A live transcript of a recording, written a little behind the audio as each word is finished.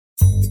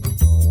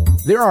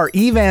There are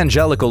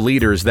evangelical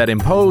leaders that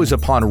impose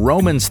upon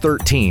Romans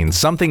 13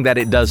 something that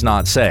it does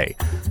not say.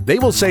 They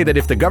will say that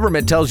if the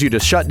government tells you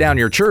to shut down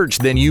your church,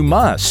 then you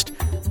must.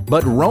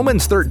 But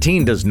Romans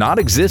 13 does not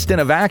exist in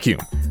a vacuum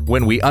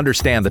when we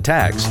understand the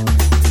text.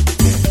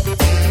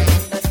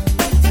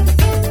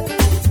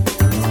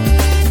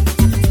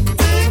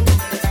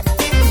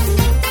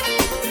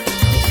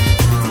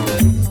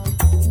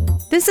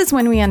 This is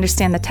when we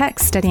understand the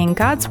text, studying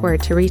God's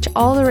Word to reach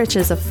all the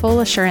riches of full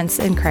assurance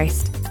in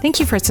Christ. Thank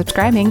you for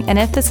subscribing, and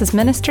if this has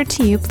ministered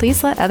to you,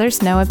 please let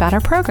others know about our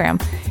program.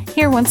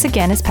 Here once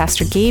again is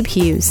Pastor Gabe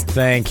Hughes.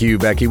 Thank you,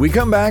 Becky. We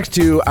come back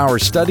to our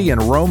study in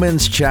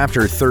Romans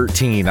chapter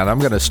 13, and I'm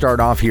going to start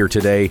off here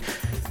today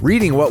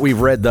reading what we've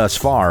read thus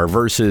far,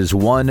 verses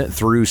 1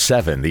 through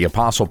 7. The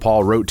Apostle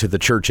Paul wrote to the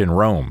church in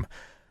Rome,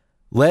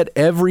 "Let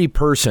every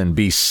person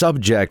be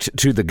subject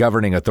to the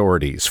governing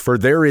authorities, for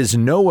there is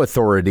no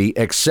authority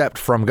except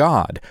from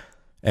God,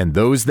 and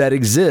those that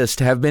exist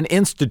have been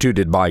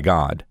instituted by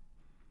God.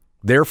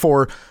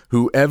 Therefore,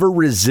 whoever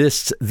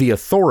resists the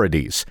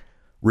authorities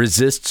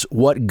resists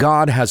what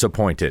God has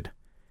appointed,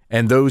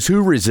 and those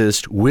who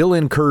resist will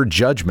incur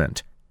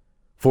judgment.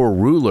 For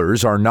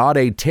rulers are not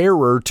a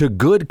terror to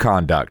good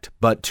conduct,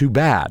 but to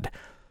bad.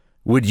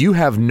 Would you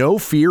have no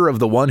fear of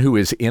the one who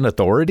is in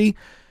authority?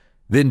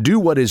 Then do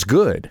what is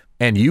good,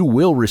 and you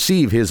will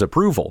receive his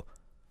approval.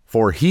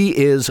 For he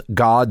is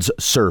God's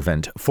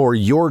servant for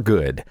your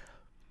good.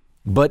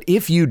 But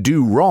if you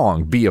do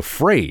wrong, be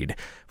afraid,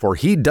 for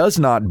he does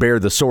not bear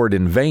the sword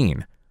in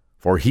vain.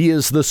 For he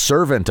is the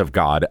servant of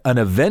God, an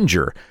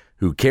avenger,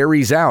 who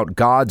carries out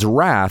God's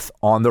wrath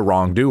on the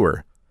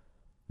wrongdoer.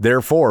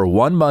 Therefore,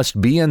 one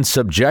must be in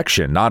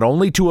subjection, not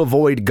only to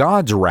avoid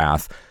God's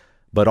wrath,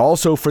 but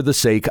also for the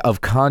sake of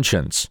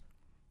conscience.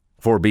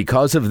 For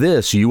because of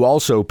this you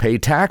also pay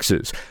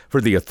taxes,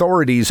 for the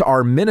authorities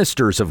are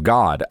ministers of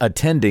God,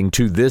 attending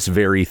to this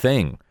very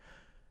thing.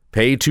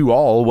 Pay to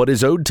all what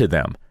is owed to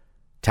them.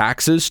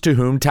 Taxes to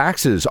whom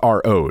taxes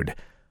are owed.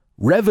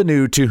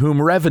 Revenue to whom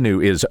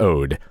revenue is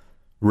owed.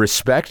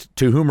 Respect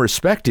to whom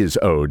respect is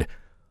owed.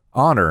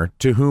 Honor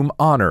to whom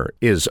honor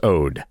is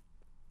owed."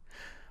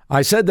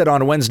 I said that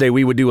on Wednesday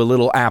we would do a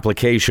little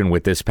application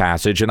with this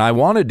passage, and I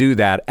want to do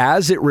that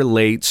as it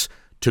relates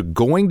to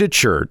going to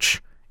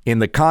church in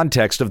the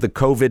context of the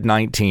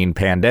COVID-19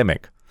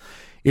 pandemic.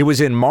 It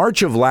was in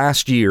March of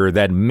last year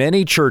that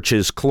many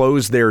churches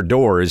closed their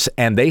doors,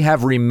 and they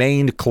have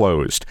remained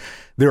closed.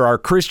 There are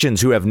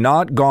Christians who have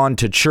not gone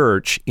to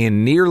church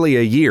in nearly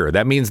a year.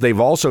 That means they've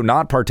also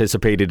not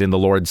participated in the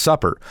Lord's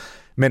Supper.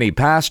 Many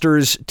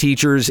pastors,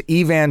 teachers,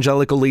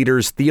 evangelical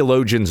leaders,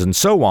 theologians, and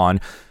so on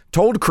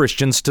told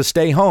Christians to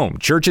stay home.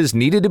 Churches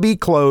needed to be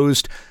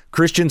closed.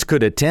 Christians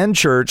could attend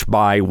church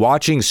by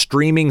watching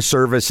streaming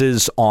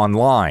services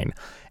online.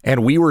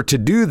 And we were to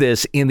do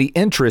this in the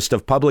interest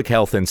of public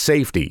health and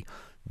safety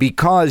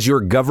because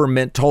your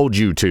government told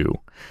you to.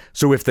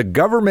 So if the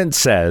government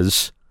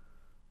says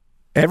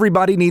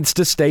everybody needs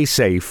to stay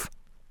safe,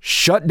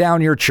 shut down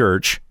your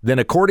church, then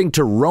according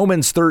to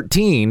Romans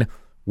 13,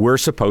 we're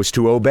supposed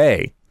to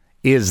obey.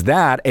 Is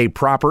that a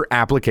proper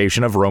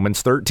application of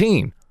Romans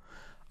 13?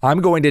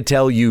 I'm going to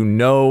tell you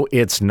no,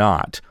 it's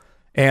not.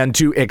 And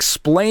to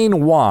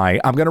explain why,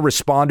 I'm going to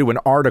respond to an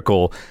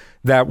article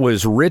that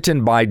was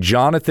written by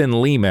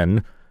Jonathan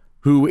Lehman,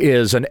 who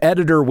is an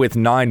editor with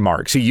 9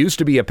 Marks. He used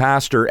to be a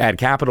pastor at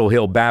Capitol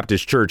Hill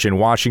Baptist Church in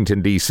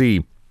Washington,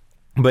 D.C.,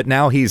 but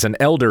now he's an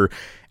elder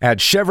at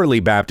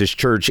Cheverly Baptist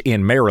Church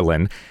in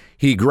Maryland.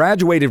 He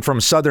graduated from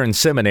Southern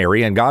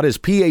Seminary and got his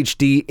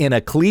Ph.D. in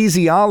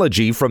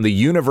ecclesiology from the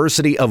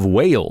University of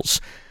Wales.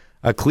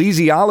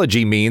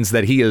 Ecclesiology means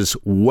that he is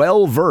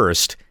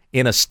well-versed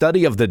in a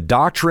study of the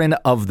doctrine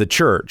of the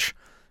church.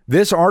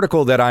 This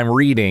article that I'm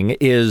reading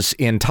is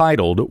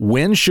entitled,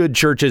 "When Should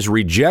Churches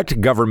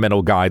Reject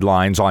Governmental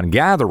Guidelines on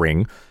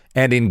Gathering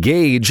and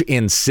Engage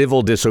in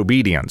Civil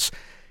Disobedience?"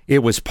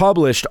 It was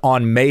published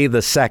on May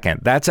the 2nd.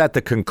 That's at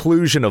the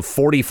conclusion of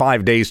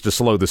 45 days to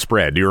slow the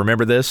spread. Do you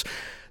remember this?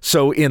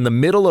 So in the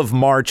middle of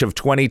March of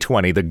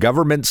 2020, the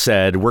government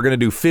said, we're going to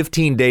do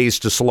 15 days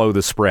to slow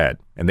the spread.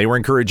 And they were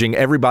encouraging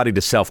everybody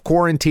to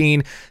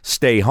self-quarantine,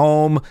 stay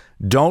home,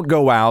 don't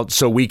go out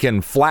so we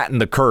can flatten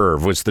the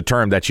curve was the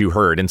term that you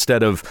heard,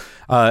 instead of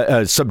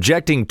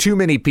subjecting too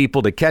many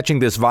people to catching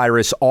this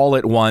virus all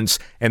at once,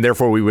 and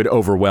therefore we would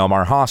overwhelm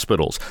our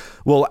hospitals.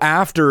 Well,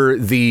 after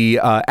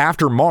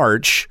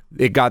March,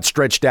 it got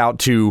stretched out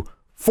to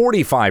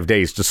 45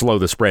 days to slow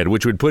the spread,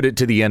 which would put it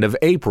to the end of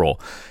April.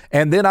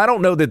 And then I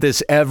don't know that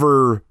this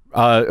ever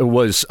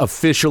was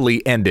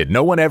officially ended.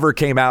 No one ever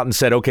came out and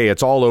said, okay,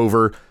 it's all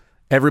over.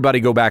 Everybody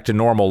go back to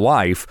normal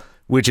life,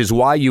 which is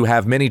why you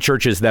have many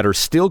churches that are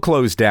still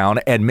closed down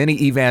and many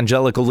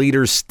evangelical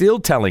leaders still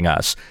telling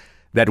us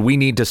that we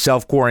need to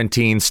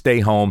self-quarantine,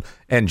 stay home,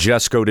 and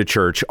just go to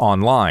church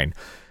online.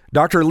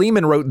 Dr.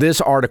 Lehman wrote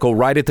this article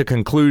right at the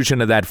conclusion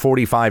of that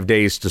 45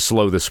 days to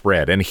slow the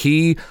spread, and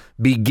he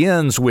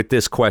begins with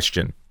this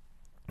question.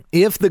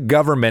 If the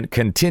government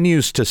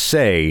continues to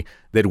say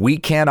that we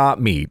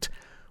cannot meet,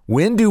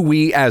 When do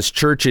we as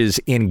churches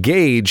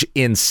engage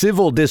in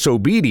civil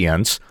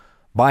disobedience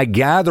by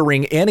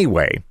gathering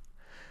anyway?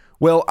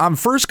 Well, I'm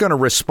first going to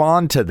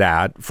respond to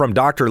that from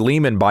Dr.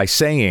 Leeman by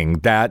saying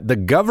that the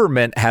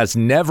government has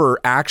never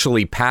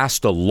actually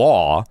passed a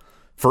law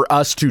for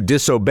us to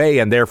disobey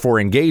and therefore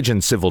engage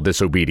in civil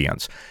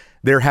disobedience.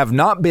 There have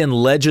not been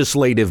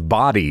legislative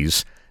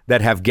bodies that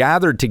have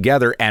gathered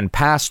together and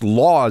passed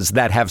laws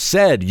that have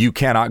said you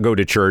cannot go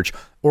to church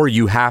or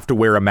you have to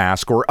wear a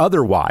mask or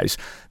otherwise.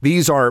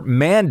 These are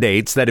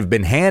mandates that have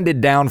been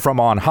handed down from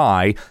on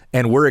high,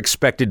 and we're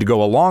expected to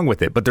go along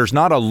with it. But there's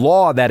not a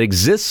law that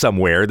exists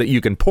somewhere that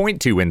you can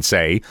point to and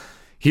say,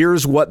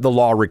 here's what the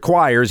law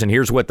requires and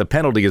here's what the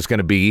penalty is going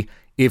to be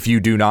if you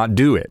do not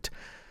do it.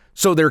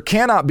 So there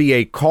cannot be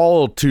a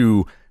call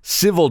to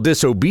civil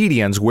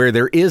disobedience where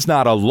there is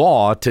not a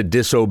law to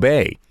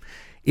disobey.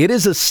 It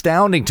is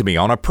astounding to me.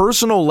 On a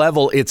personal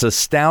level, it's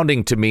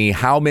astounding to me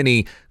how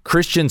many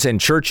Christians and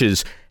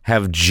churches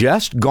have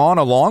just gone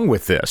along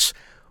with this.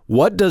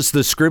 What does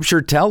the scripture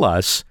tell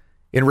us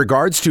in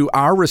regards to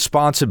our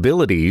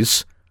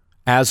responsibilities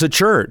as a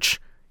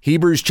church?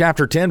 Hebrews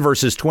chapter 10,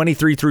 verses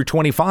 23 through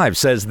 25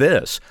 says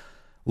this: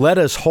 "Let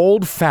us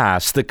hold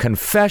fast the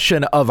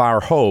confession of our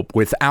hope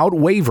without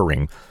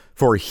wavering,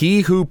 for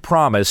he who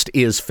promised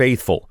is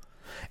faithful.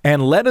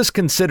 And let us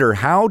consider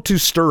how to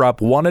stir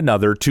up one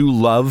another to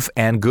love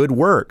and good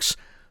works,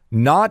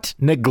 not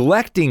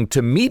neglecting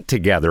to meet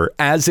together,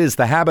 as is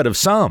the habit of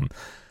some,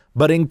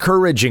 but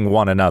encouraging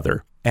one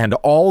another, and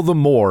all the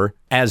more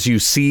as you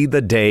see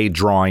the day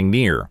drawing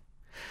near."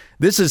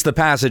 This is the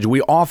passage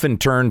we often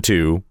turn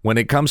to when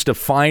it comes to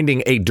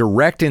finding a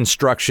direct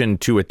instruction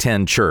to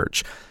attend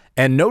church.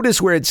 And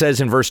notice where it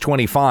says in verse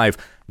 25,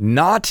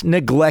 not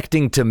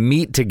neglecting to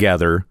meet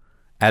together,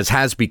 as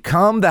has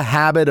become the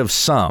habit of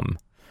some.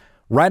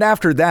 Right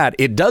after that,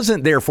 it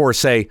doesn't therefore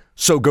say,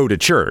 so go to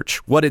church.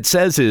 What it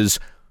says is,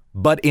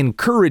 but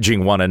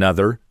encouraging one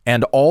another,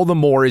 and all the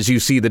more as you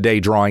see the day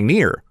drawing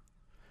near.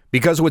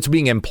 Because what's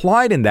being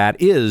implied in that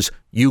is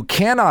you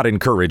cannot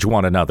encourage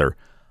one another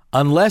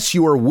unless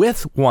you are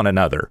with one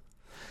another.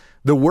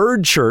 The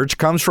word church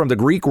comes from the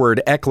Greek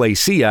word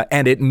ekklesia,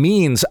 and it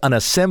means an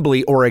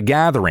assembly or a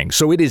gathering.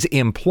 So it is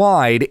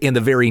implied in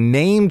the very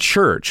name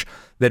church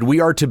that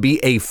we are to be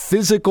a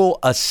physical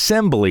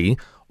assembly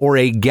or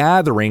a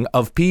gathering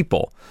of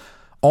people.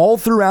 All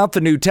throughout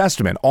the New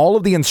Testament, all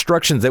of the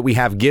instructions that we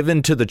have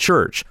given to the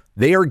church,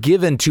 they are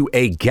given to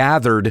a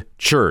gathered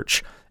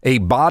church, a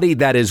body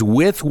that is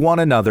with one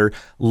another,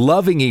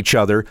 loving each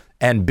other,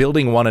 and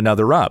building one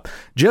another up.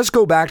 Just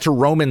go back to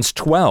Romans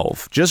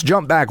 12. Just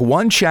jump back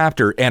one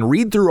chapter and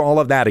read through all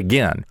of that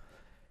again,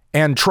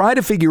 and try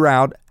to figure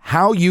out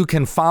how you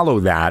can follow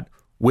that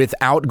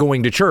without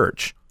going to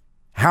church.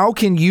 How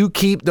can you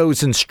keep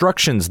those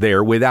instructions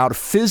there without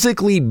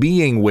physically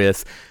being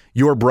with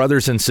your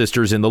brothers and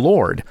sisters in the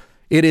Lord?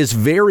 It is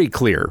very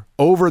clear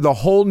over the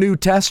whole New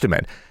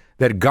Testament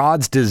that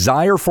God's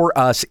desire for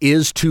us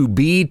is to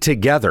be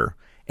together.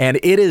 And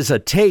it is a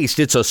taste,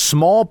 it's a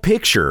small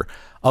picture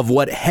of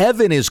what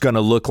heaven is going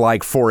to look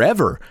like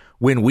forever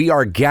when we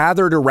are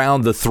gathered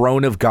around the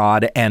throne of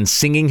God and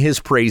singing his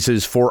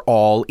praises for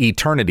all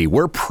eternity.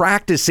 We're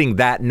practicing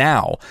that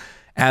now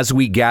as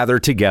we gather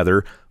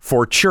together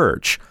for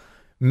church.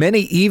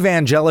 Many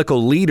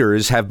evangelical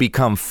leaders have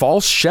become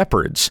false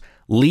shepherds,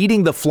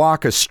 leading the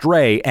flock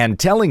astray and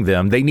telling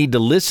them they need to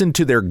listen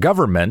to their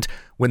government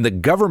when the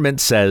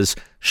government says,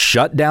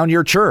 shut down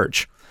your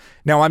church.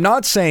 Now, I'm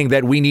not saying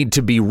that we need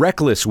to be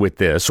reckless with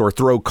this or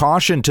throw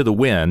caution to the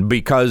wind,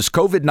 because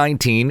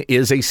COVID-19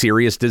 is a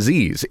serious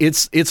disease.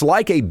 It's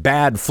like a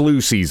bad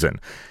flu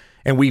season,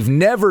 and we've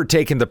never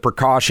taken the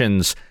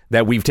precautions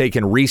that we've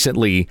taken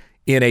recently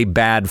in a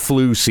bad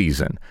flu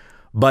season.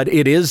 But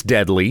it is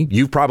deadly.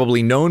 You've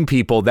probably known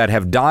people that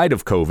have died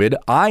of COVID.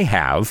 I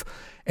have.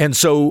 And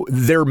so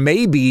there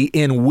may be,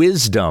 in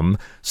wisdom,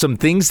 some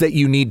things that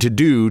you need to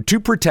do to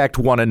protect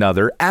one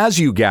another as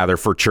you gather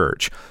for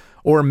church.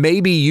 Or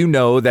maybe you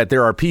know that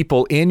there are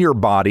people in your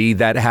body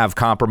that have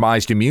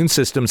compromised immune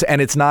systems,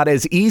 and it's not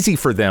as easy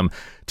for them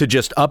to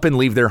just up and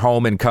leave their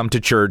home and come to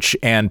church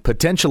and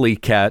potentially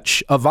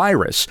catch a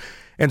virus.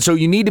 And so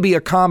you need to be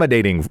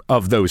accommodating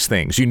of those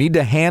things. You need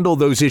to handle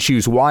those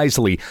issues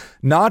wisely,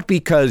 not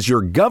because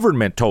your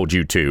government told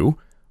you to,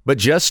 but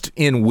just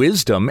in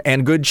wisdom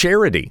and good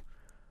charity.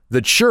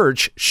 The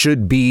church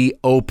should be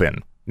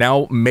open.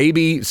 Now,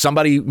 maybe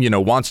somebody,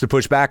 wants to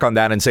push back on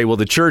that and say, well,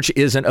 the church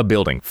isn't a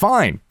building.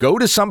 Fine. Go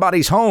to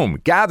somebody's home,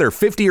 gather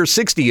 50 or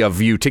 60 of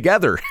you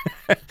together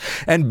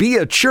and be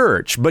a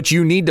church. But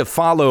you need to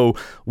follow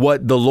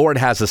what the Lord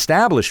has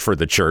established for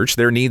the church.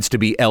 There needs to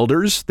be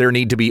elders. There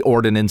need to be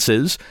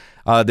ordinances.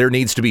 There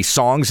needs to be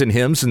songs and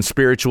hymns and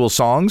spiritual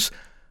songs,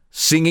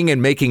 singing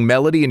and making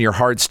melody in your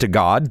hearts to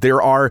God.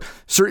 There are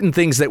certain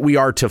things that we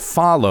are to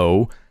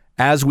follow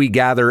as we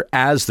gather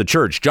as the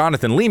church.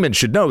 Jonathan Leeman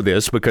should know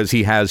this because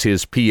he has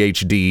his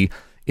PhD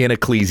in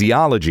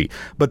ecclesiology.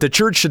 But the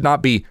church should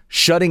not be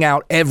shutting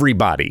out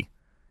everybody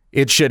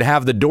It should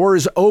have the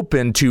doors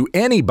open to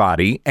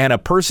anybody, and a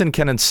person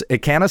can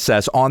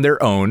assess on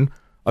their own,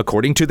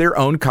 according to their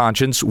own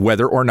conscience,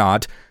 whether or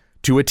not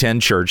to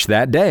attend church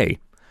that day.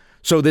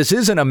 So this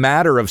isn't a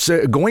matter of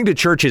going to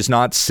church is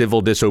not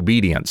civil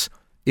disobedience.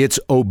 It's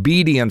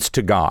obedience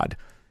to God.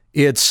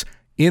 It's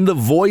in the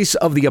voice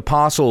of the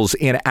apostles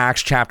in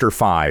Acts chapter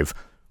 5.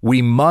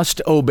 We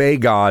must obey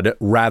God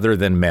rather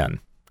than men.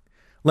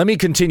 Let me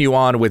continue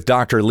on with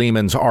Dr.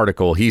 Lehman's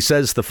article. He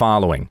says the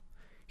following.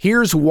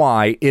 Here's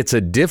why it's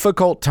a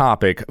difficult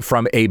topic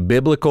from a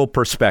biblical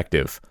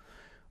perspective.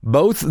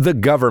 Both the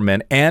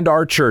government and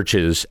our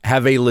churches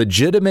have a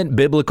legitimate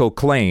biblical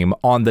claim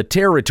on the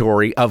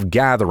territory of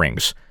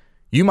gatherings.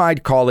 You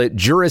might call it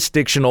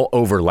jurisdictional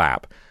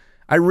overlap.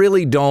 I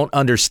really don't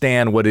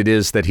understand what it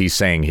is that he's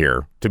saying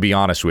here, to be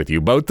honest with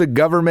you. Both the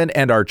government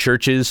and our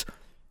churches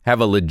have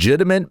a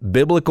legitimate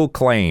biblical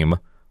claim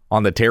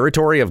on the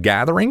territory of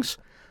gatherings?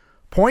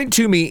 Point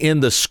to me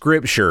in the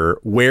scripture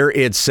where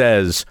it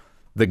says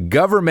the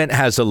government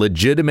has a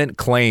legitimate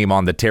claim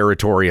on the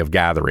territory of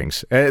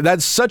gatherings.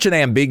 That's such an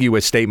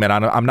ambiguous statement.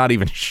 I'm not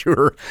even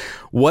sure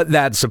what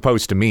that's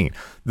supposed to mean.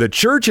 The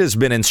church has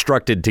been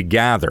instructed to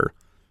gather.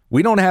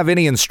 We don't have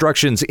any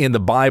instructions in the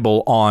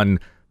Bible on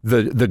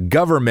the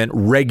government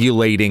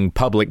regulating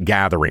public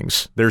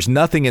gatherings. There's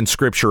nothing in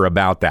scripture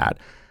about that.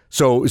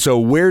 So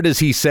where does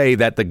he say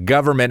that the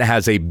government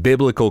has a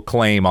biblical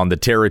claim on the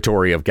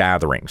territory of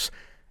gatherings?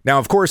 Now,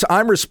 of course,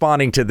 I'm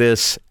responding to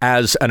this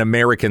as an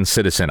American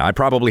citizen. I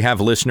probably have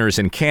listeners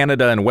in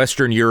Canada and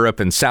Western Europe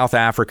and South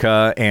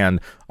Africa and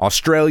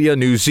Australia,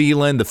 New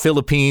Zealand, the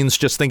Philippines,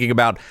 just thinking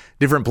about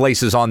different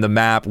places on the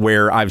map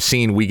where I've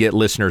seen we get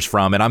listeners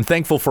from. And I'm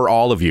thankful for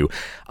all of you.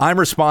 I'm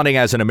responding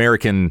as an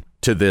American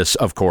to this,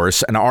 of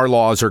course, and our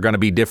laws are going to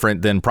be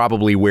different than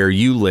probably where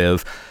you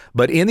live.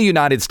 But in the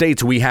United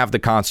States, we have the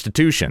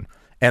Constitution.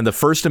 And the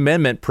First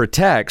Amendment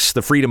protects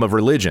the freedom of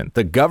religion.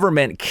 The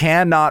government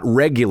cannot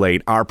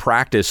regulate our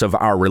practice of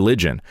our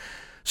religion.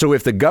 So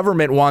if the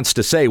government wants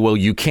to say, well,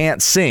 you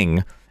can't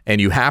sing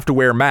and you have to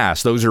wear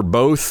masks, those are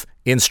both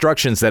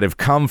instructions that have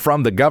come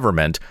from the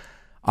government.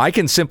 I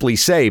can simply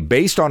say,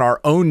 based on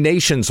our own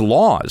nation's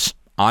laws,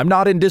 I'm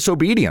not in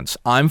disobedience.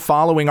 I'm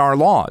following our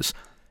laws.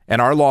 And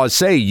our laws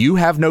say you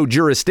have no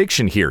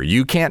jurisdiction here.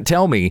 You can't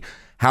tell me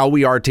how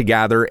we are to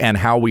gather and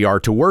how we are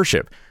to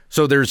worship.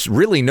 So there's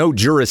really no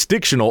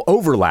jurisdictional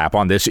overlap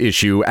on this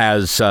issue,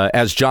 as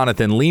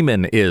Jonathan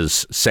Lehman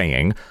is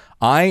saying.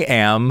 I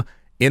am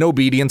in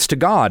obedience to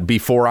God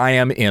before I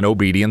am in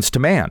obedience to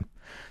man.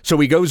 So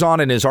he goes on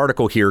in his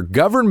article here,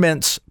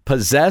 governments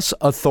possess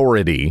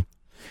authority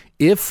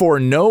if for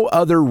no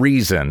other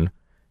reason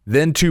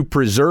than to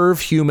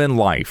preserve human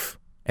life.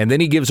 And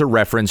then he gives a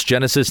reference,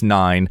 Genesis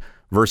 9,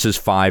 verses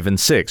 5 and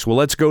 6. Well,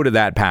 let's go to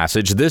that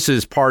passage. This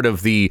is part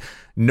of the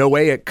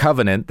Noahic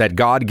covenant that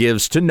God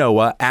gives to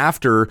Noah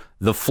after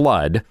the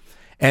flood.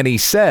 And he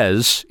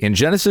says in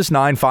Genesis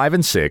 9, 5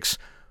 and 6,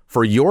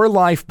 for your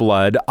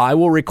lifeblood, I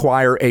will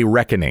require a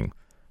reckoning.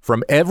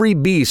 From every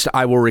beast,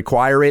 I will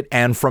require it,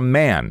 and from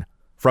man.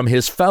 From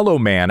his fellow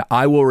man,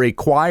 I will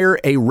require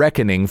a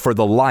reckoning for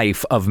the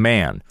life of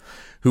man.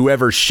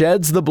 Whoever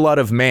sheds the blood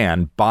of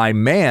man, by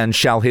man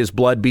shall his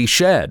blood be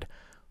shed.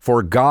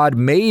 For God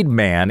made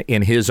man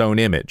in his own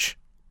image.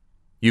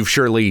 You've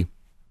surely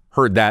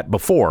heard that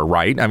before,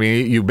 right? I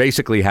mean, you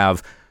basically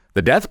have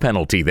the death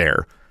penalty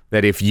there,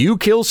 that if you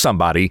kill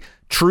somebody,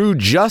 true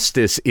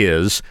justice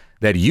is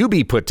that you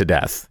be put to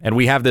death. And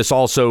we have this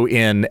also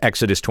in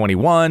Exodus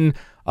 21,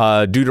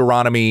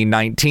 Deuteronomy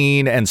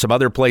 19, and some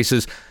other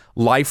places.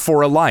 Life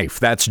for a life.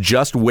 That's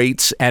just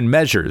weights and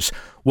measures.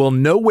 Well,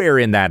 nowhere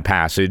in that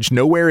passage,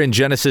 nowhere in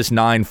Genesis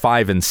 9,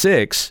 5, and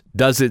 6,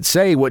 does it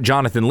say what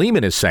Jonathan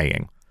Lehman is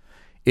saying.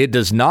 It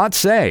does not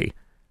say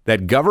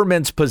that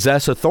governments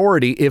possess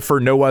authority if for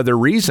no other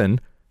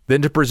reason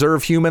than to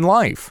preserve human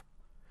life.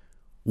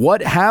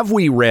 What have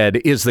we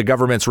read is the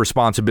government's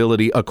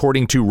responsibility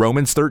according to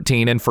Romans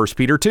 13 and 1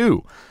 Peter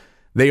 2.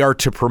 They are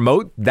to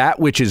promote that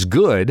which is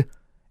good,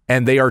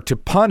 and they are to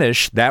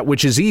punish that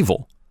which is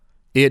evil.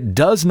 It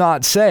does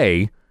not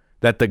say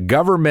that the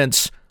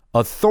government's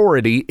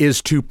authority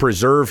is to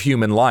preserve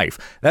human life.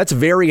 That's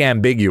very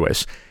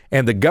ambiguous.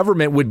 And the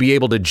government would be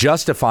able to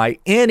justify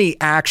any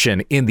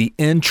action in the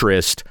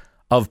interest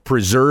of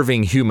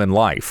preserving human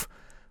life.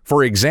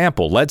 For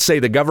example, let's say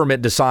the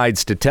government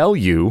decides to tell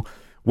you,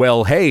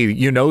 well, hey,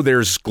 you know,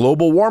 there's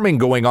global warming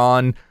going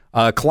on,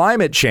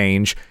 climate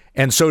change,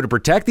 and so to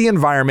protect the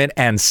environment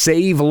and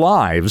save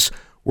lives,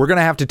 we're going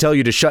to have to tell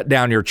you to shut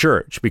down your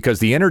church because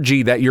the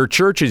energy that your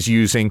church is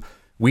using,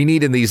 we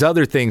need in these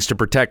other things to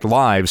protect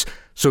lives.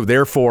 So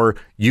therefore,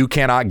 you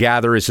cannot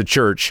gather as a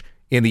church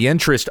in the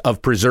interest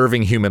of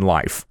preserving human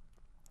life.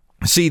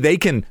 See, they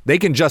can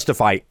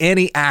justify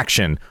any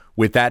action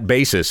with that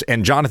basis.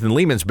 And Jonathan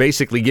Lehman's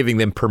basically giving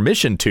them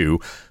permission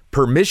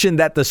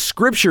that the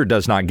scripture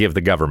does not give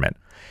the government.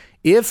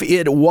 If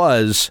it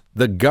was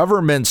the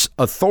government's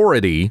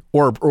authority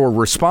or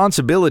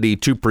responsibility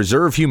to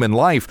preserve human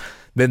life,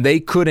 then they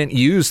couldn't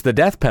use the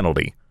death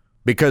penalty.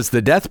 because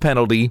the death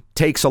penalty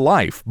takes a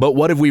life. But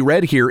what have we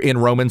read here in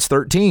Romans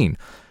 13?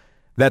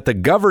 That the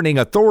governing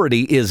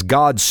authority is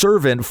God's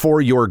servant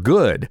for your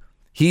good.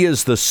 He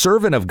is the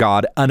servant of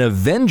God, an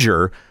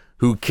avenger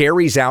who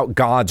carries out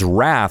God's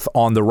wrath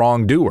on the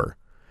wrongdoer.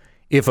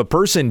 If a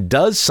person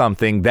does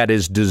something that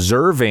is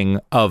deserving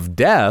of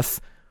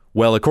death,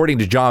 well, according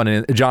to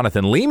Jonathan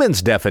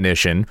Leeman's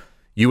definition,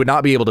 you would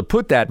not be able to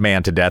put that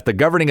man to death. The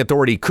governing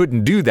authority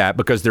couldn't do that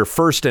because their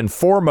first and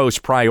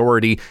foremost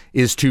priority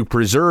is to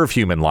preserve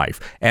human life.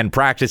 And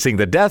practicing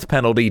the death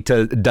penalty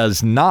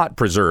does not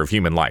preserve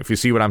human life. You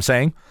see what I'm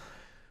saying?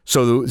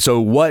 So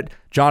what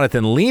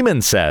Jonathan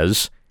Leeman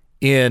says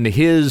in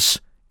his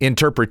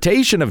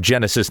interpretation of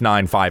Genesis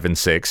 9, 5, and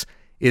 6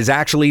 is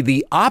actually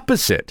the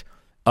opposite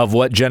of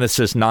what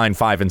Genesis 9,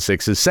 5, and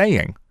 6 is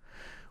saying.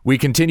 We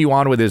continue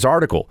on with his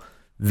article.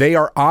 They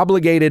are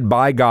obligated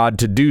by God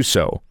to do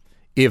so.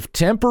 If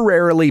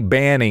temporarily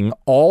banning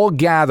all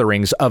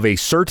gatherings of a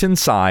certain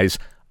size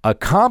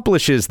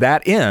accomplishes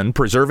that end,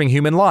 preserving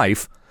human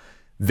life,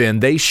 then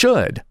they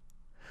should.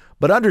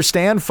 But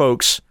understand,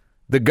 folks,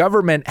 the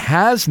government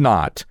has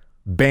not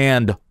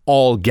banned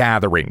all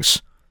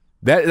gatherings.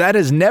 That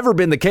has never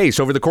been the case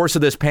over the course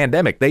of this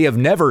pandemic. They have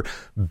never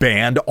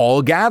banned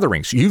all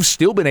gatherings. You've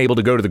still been able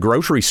to go to the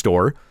grocery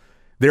store.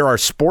 There are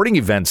sporting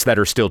events that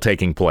are still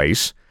taking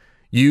place.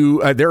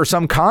 There are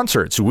some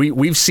concerts.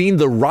 We've seen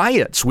the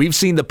riots. We've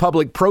seen the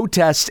public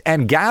protests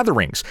and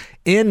gatherings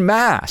en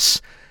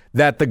masse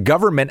that the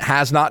government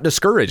has not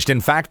discouraged. In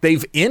fact,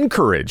 they've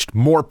encouraged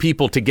more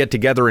people to get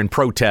together and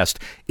protest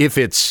if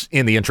it's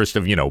in the interest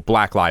of,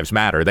 Black Lives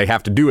Matter. They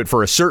have to do it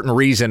for a certain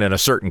reason and a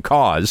certain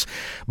cause.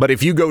 But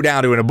if you go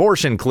down to an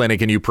abortion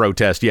clinic and you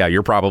protest,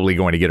 you're probably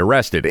going to get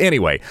arrested.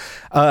 Anyway,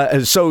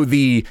 so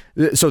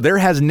there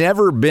has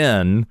never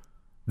been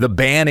the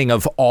banning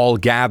of all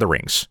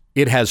gatherings.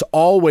 It has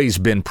always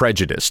been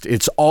prejudiced.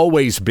 It's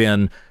always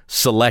been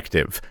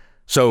selective.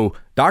 So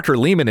Dr.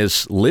 Leeman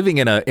is living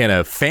in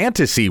a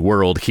fantasy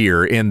world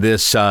here in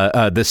this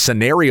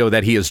scenario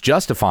that he is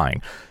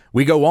justifying.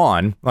 We go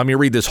on. Let me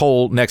read this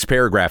whole next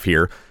paragraph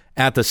here.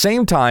 At the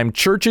same time,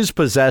 churches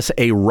possess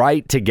a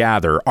right to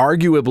gather,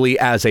 arguably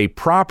as a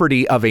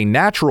property of a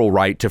natural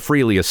right to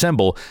freely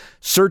assemble,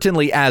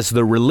 certainly as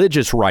the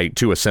religious right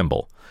to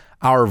assemble.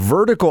 Our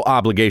vertical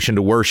obligation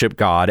to worship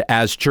God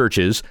as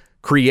churches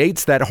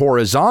creates that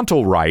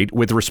horizontal right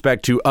with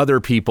respect to other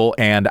people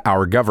and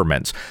our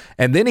governments.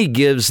 And then he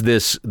gives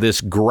this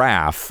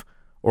graph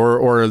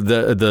or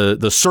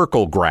the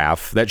circle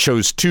graph that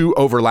shows two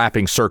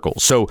overlapping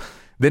circles. So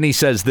then he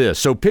says this.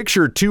 So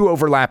picture two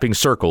overlapping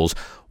circles,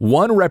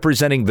 one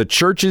representing the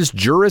church's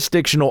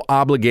jurisdictional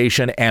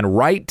obligation and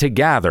right to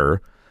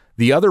gather,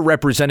 the other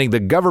representing the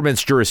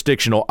government's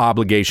jurisdictional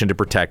obligation to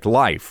protect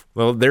life.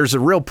 Well, there's a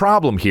real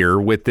problem here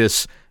with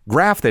this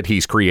graph that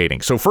he's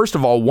creating. So first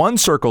of all, one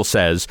circle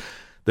says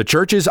the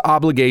church's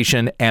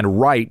obligation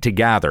and right to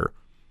gather.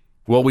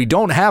 Well, we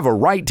don't have a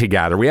right to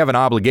gather. We have an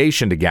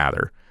obligation to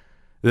gather.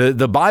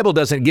 The Bible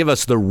doesn't give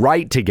us the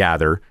right to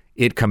gather.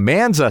 It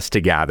commands us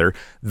to gather.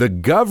 The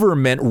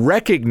government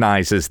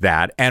recognizes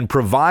that and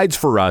provides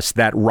for us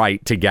that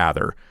right to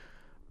gather.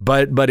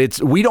 But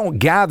we don't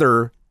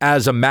gather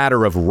as a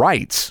matter of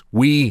rights.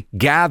 We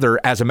gather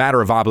as a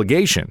matter of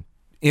obligation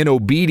in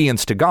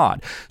obedience to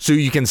God. So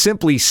you can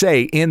simply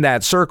say in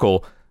that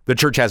circle, the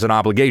church has an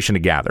obligation to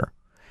gather.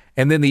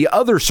 And then the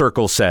other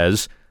circle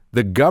says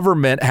the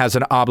government has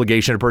an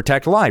obligation to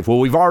protect life. Well,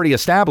 we've already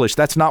established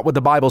that's not what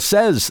the Bible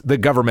says the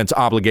government's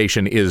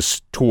obligation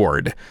is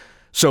toward.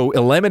 So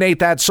eliminate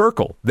that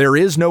circle. There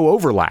is no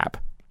overlap.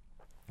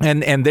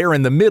 And there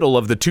in the middle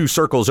of the two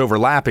circles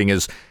overlapping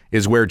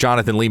is where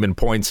Jonathan Leeman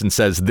points and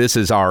says, this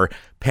is our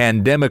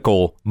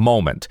pandemical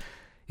moment.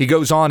 He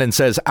goes on and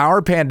says,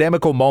 our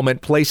pandemical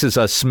moment places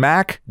us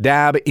smack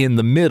dab in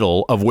the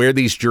middle of where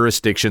these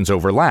jurisdictions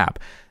overlap.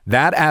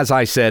 That, as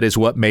I said, is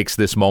what makes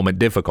this moment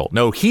difficult.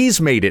 No, he's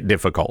made it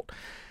difficult.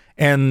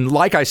 And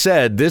like I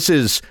said, this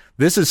is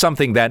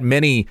something that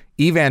many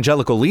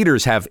evangelical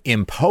leaders have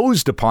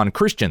imposed upon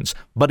Christians,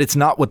 but it's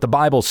not what the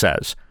Bible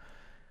says.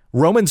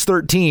 Romans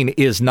 13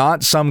 is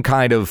not some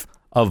kind of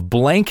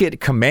blanket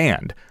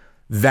command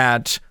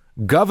that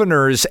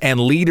governors and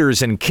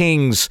leaders and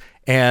kings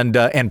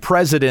and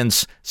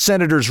presidents,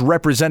 senators,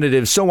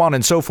 representatives, so on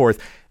and so forth,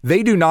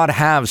 they do not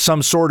have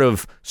some sort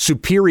of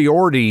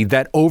superiority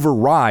that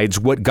overrides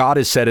what God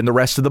has said in the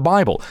rest of the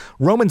Bible.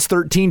 Romans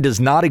 13 does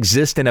not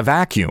exist in a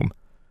vacuum.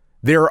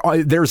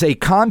 There's a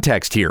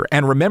context here.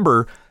 And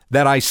remember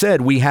that I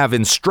said we have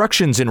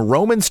instructions in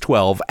Romans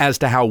 12 as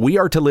to how we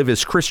are to live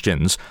as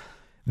Christians.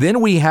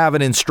 Then we have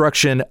an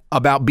instruction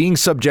about being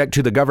subject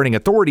to the governing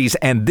authorities,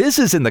 and this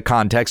is in the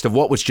context of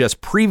what was just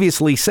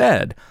previously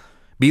said.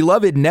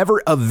 Beloved,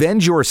 never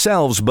avenge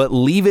yourselves, but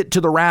leave it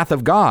to the wrath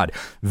of God.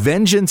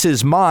 Vengeance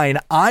is mine,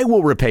 I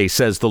will repay,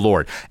 says the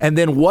Lord. And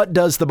then what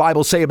does the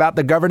Bible say about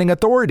the governing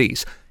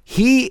authorities?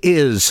 He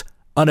is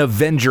an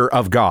avenger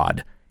of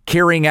God,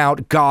 carrying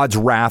out God's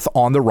wrath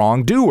on the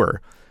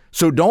wrongdoer.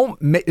 So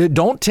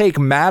don't take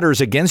matters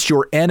against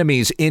your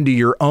enemies into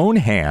your own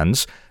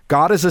hands.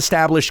 God has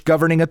established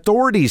governing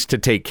authorities to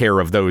take care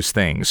of those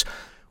things.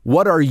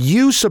 What are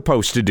you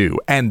supposed to do?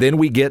 And then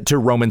we get to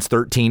Romans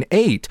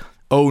 13:8.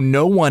 Owe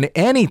no one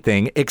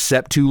anything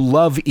except to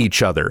love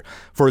each other.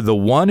 For the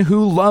one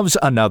who loves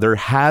another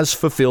has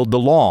fulfilled the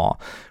law.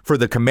 For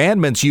the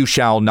commandments, you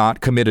shall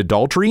not commit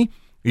adultery,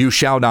 you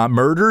shall not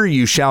murder,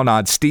 you shall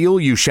not steal,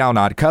 you shall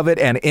not covet,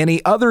 and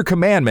any other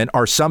commandment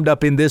are summed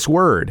up in this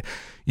word.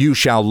 You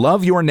shall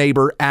love your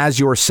neighbor as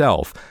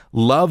yourself.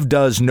 Love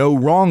does no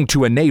wrong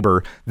to a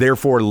neighbor,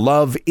 therefore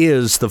love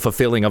is the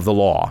fulfilling of the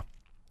law.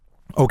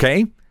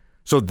 Okay,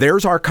 so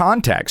there's our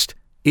context.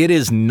 It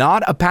is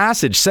not a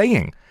passage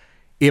saying,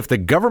 if the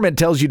government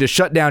tells you to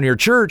shut down your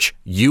church,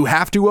 you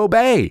have to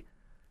obey.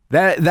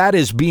 That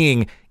is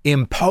being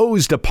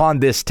imposed upon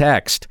this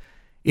text.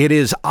 It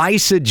is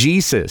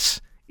eisegesis.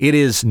 It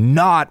is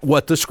not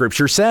what the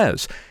scripture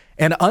says.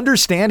 And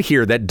understand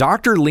here that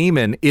Dr.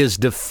 Leeman is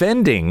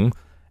defending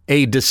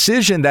a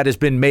decision that has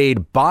been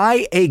made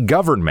by a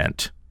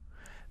government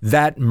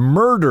that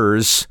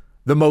murders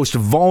the most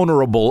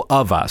vulnerable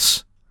of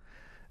us.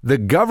 The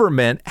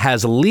government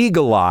has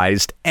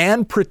legalized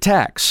and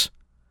protects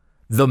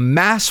the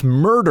mass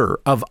murder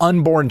of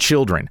unborn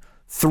children.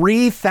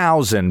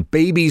 3,000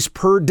 babies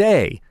per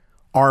day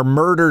are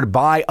murdered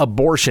by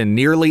abortion,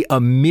 nearly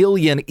 1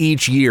 million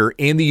each year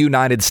in the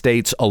United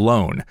States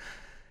alone.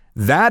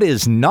 That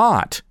is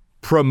not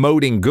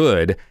promoting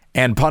good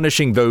and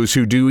punishing those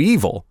who do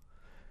evil.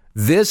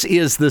 This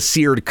is the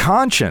seared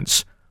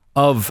conscience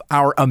of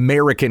our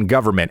American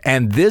government.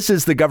 And this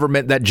is the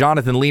government that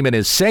Jonathan Leeman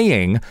is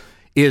saying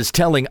is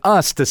telling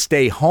us to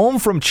stay home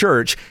from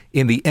church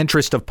in the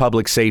interest of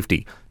public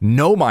safety.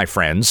 No, my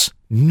friends,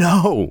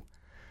 no.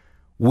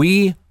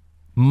 We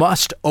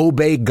must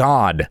obey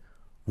God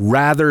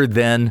rather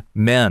than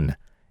men.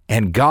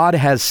 And God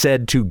has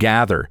said to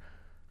gather.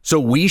 So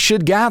we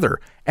should gather,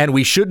 and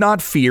we should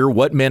not fear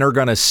what men are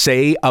going to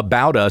say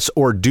about us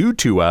or do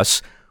to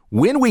us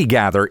when we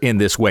gather in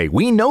this way.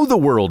 We know the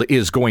world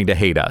is going to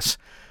hate us.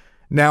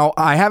 Now,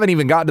 I haven't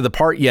even gotten to the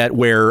part yet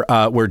where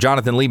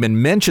Jonathan Leeman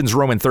mentions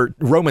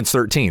Romans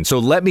 13. So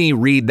let me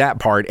read that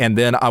part, and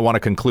then I want to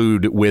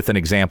conclude with an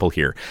example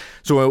here.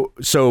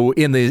 So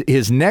in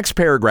his next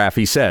paragraph,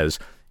 he says,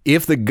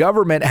 if the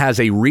government has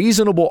a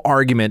reasonable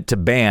argument to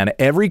ban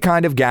every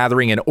kind of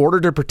gathering in order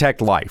to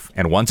protect life,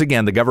 and once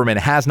again, the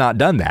government has not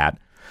done that,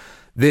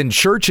 then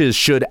churches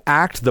should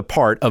act the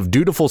part of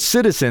dutiful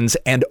citizens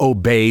and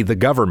obey the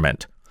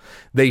government.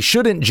 They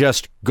shouldn't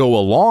just go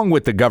along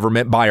with the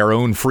government by our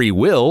own free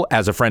will,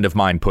 as a friend of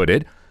mine put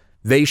it.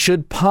 They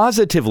should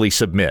positively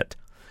submit.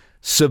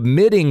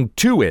 Submitting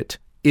to it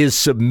is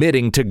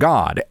submitting to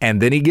God.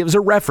 And then he gives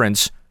a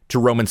reference to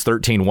Romans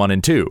 13, 1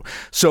 and 2.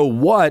 So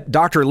what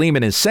Dr.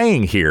 Leeman is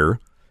saying here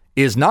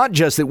is not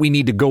just that we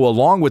need to go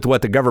along with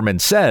what the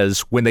government says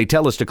when they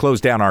tell us to close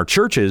down our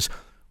churches.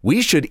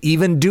 We should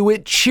even do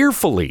it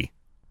cheerfully.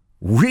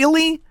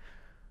 Really?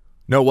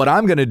 No, what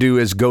I'm going to do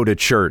is go to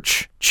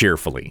church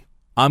cheerfully.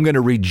 I'm going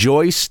to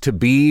rejoice to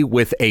be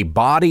with a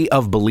body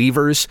of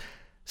believers,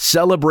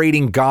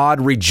 celebrating God,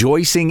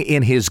 rejoicing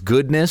in his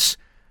goodness,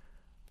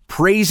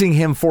 praising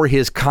him for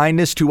his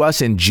kindness to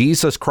us in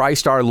Jesus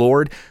Christ our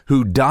Lord,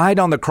 who died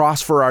on the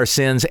cross for our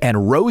sins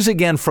and rose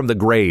again from the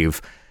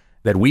grave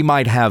that we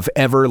might have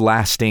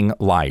everlasting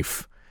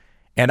life.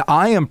 And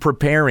I am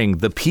preparing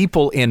the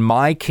people in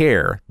my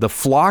care, the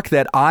flock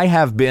that I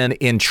have been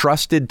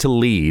entrusted to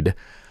lead.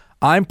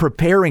 I'm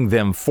preparing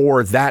them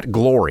for that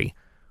glory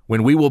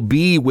when we will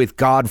be with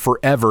God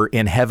forever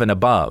in heaven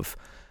above.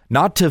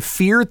 Not to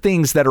fear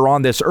things that are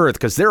on this earth,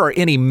 because there are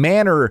any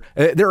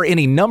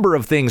number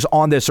of things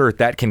on this earth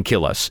that can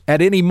kill us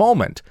at any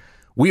moment.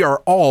 We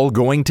are all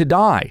going to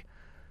die.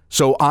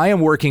 So I am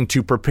working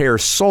to prepare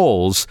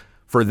souls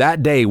for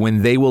that day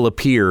when they will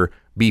appear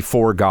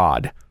before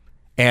God.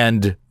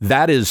 And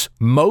that is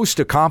most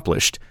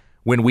accomplished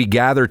when we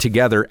gather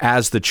together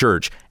as the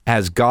church,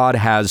 as God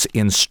has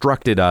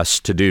instructed us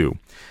to do.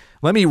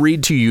 Let me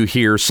read to you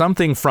here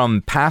something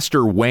from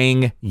Pastor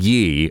Wang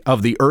Yi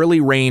of the Early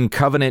Rain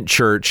Covenant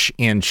Church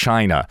in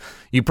China.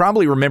 You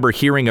probably remember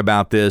hearing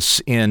about this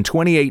in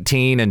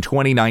 2018 and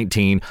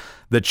 2019.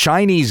 The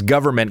Chinese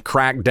government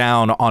cracked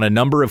down on a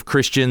number of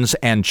Christians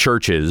and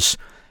churches.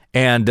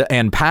 And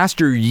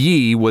Pastor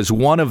Yi was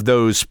one of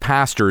those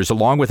pastors,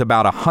 along with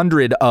about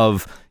 100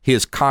 of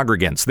his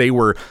congregants. They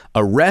were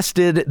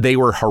arrested, they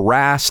were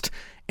harassed,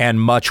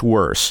 and much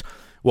worse.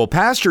 Well,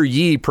 Pastor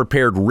Yi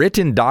prepared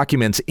written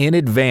documents in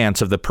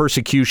advance of the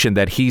persecution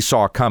that he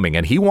saw coming,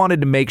 and he wanted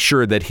to make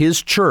sure that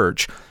his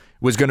church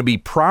was going to be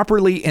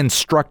properly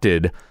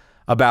instructed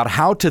about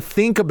how to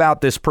think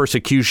about this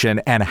persecution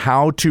and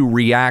how to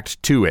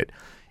react to it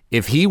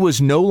if he was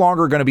no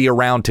longer going to be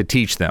around to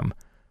teach them,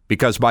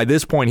 because by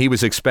this point he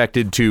was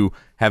expected to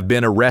have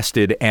been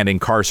arrested and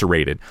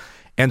incarcerated.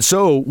 And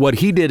so what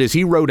he did is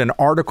he wrote an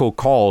article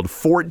called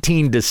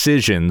 14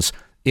 Decisions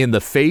in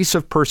the Face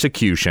of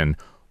Persecution,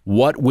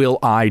 What Will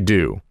I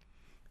Do?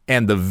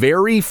 And the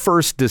very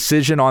first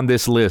decision on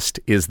this list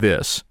is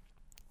this: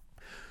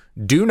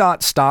 do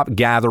not stop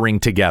gathering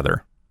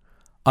together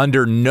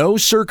Under no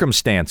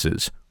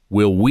circumstances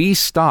will we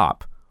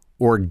stop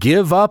or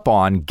give up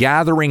on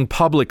gathering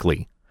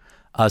publicly,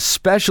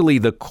 especially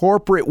the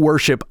corporate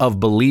worship of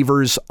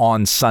believers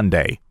on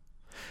Sunday.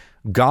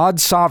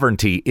 God's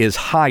sovereignty is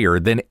higher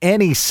than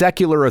any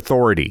secular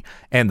authority,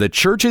 and the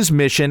church's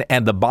mission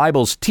and the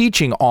Bible's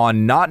teaching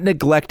on not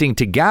neglecting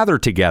to gather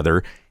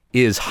together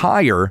is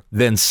higher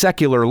than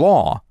secular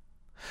law.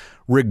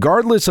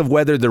 Regardless of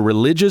whether the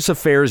Religious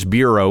Affairs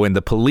Bureau and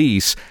the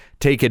police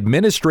take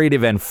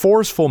administrative and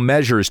forceful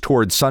measures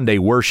towards Sunday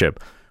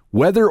worship,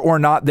 whether or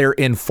not their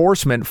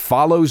enforcement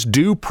follows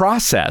due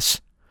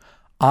process,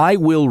 I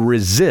will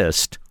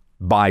resist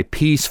by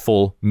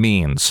peaceful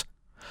means.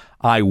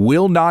 I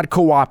will not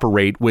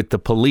cooperate with the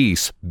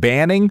police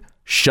banning,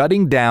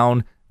 shutting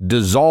down,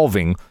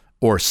 dissolving,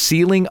 or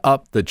sealing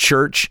up the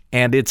church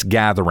and its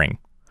gathering.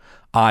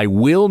 I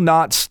will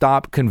not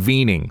stop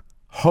convening,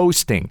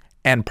 hosting,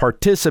 and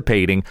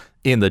participating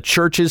in the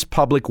church's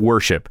public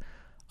worship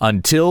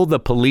until the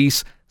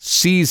police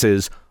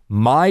seizes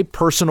my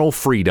personal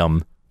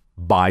freedom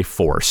by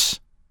force.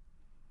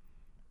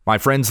 My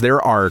friends,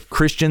 there are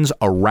Christians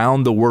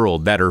around the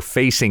world that are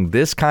facing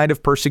this kind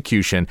of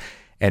persecution,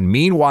 and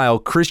meanwhile,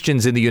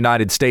 Christians in the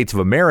United States of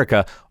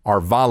America are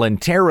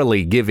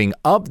voluntarily giving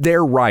up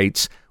their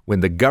rights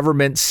when the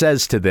government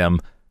says to them,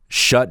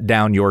 shut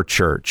down your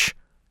church.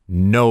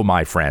 No,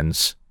 my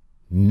friends,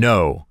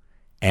 no.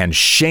 And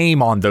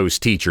shame on those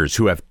teachers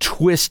who have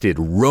twisted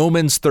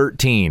Romans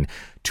 13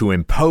 to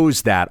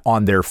impose that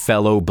on their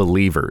fellow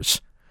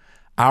believers.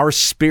 Our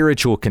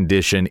spiritual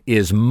condition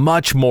is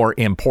much more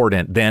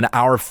important than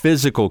our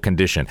physical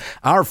condition.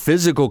 Our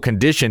physical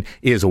condition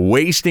is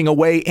wasting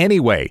away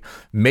anyway.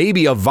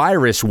 Maybe a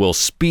virus will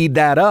speed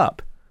that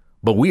up,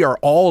 but we are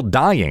all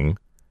dying.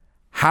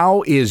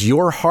 How is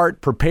your heart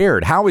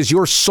prepared? How is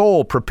your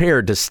soul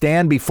prepared to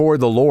stand before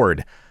the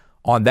Lord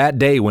on that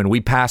day when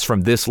we pass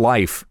from this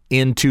life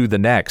into the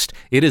next?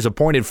 It is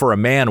appointed for a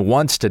man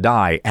once to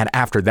die, and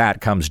after that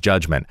comes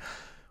judgment.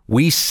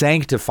 We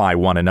sanctify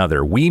one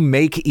another. We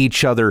make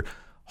each other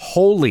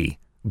holy,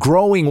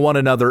 growing one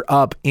another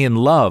up in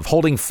love,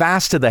 holding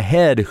fast to the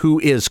head who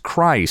is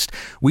Christ.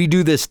 We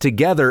do this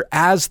together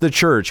as the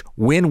church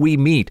when we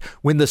meet,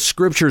 when the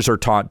scriptures are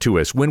taught to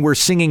us, when we're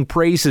singing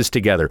praises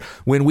together,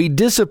 when we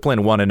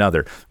discipline one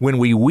another, when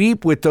we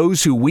weep with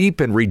those who weep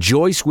and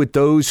rejoice with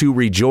those who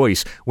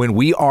rejoice, when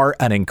we are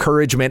an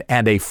encouragement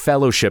and a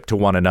fellowship to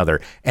one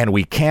another. And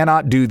we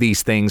cannot do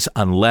these things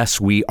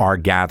unless we are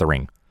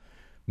gathering.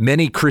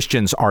 Many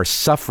Christians are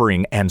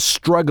suffering and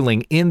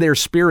struggling in their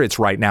spirits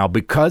right now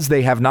because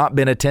they have not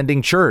been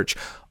attending church.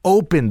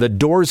 Open the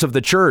doors of the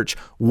church,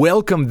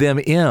 welcome them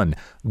in,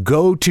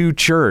 go to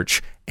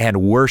church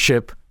and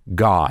worship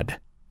God.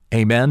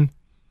 Amen.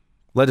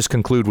 Let us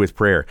conclude with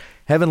prayer.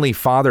 Heavenly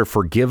Father,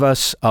 forgive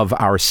us of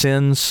our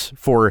sins,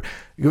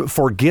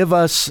 forgive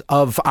us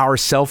of our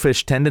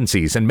selfish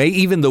tendencies, and may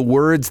even the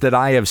words that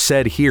I have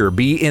said here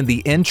be in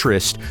the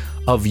interest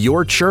of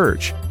your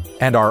church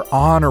and are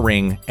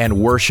honoring and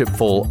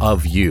worshipful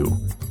of you.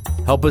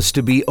 Help us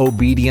to be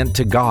obedient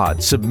to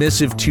God,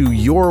 submissive to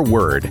your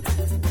word,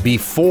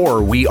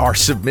 before we are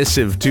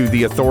submissive to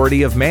the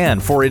authority of man,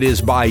 for it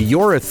is by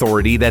your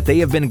authority that they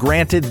have been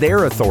granted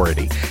their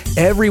authority.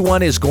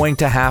 Everyone is going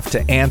to have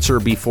to answer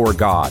before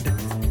God.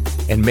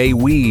 And may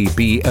we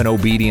be an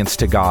obedience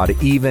to God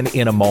even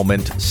in a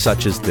moment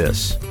such as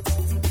this.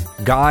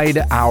 Guide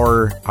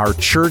our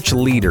church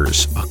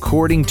leaders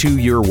according to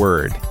your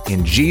word.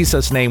 In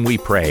Jesus' name we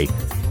pray.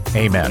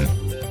 Amen.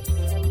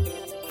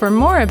 For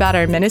more about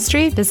our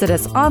ministry, visit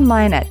us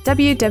online at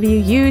www.utt.com.